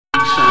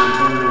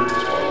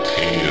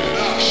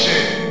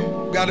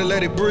Gotta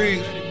let it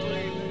breathe.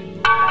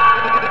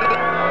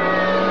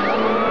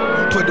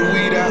 Put the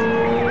weed out.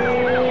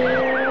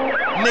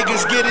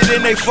 Niggas get it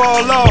and they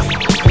fall off.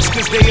 It's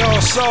cause they all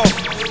soft.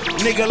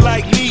 Nigga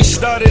like me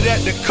started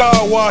at the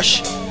car wash.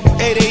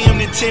 8 a.m.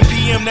 to 10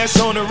 p.m. that's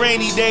on a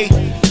rainy day.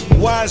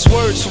 Wise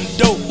words from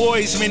dope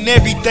boys mean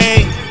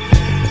everything.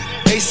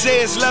 They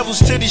say it's levels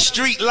to the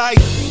street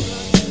life.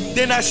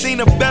 Then I seen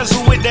a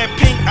bezel with that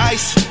pink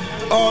ice.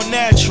 All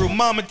natural,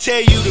 mama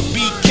tell you to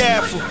be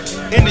careful.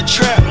 In the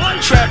trap,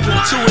 trapping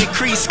to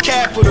increase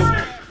capital.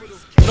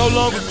 No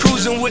longer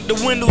cruising with the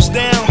windows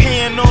down.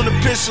 Hand on the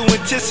pistol,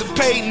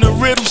 anticipating the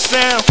riddle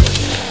sound.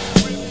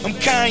 I'm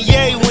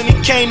Kanye when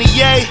it came to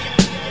Ye.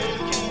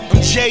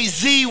 I'm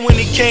Jay-Z when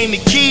it came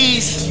to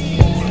keys.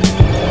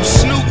 I'm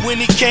Snoop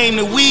when it came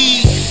to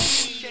weed.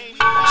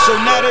 So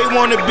now they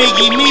wanna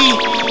biggie me.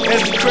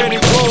 As the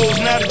credit rolls,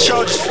 now the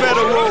charge is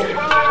federal.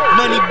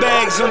 Money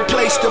bags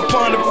placed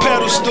upon the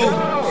pedestal.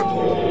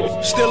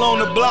 Still on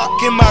the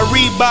block in my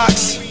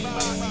Reeboks.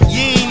 You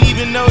ain't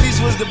even know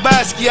these was the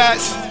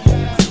Basquiats.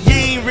 You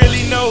ain't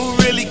really know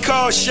who really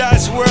called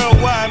shots.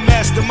 Worldwide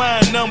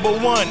mastermind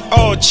 #1,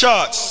 all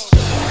charts.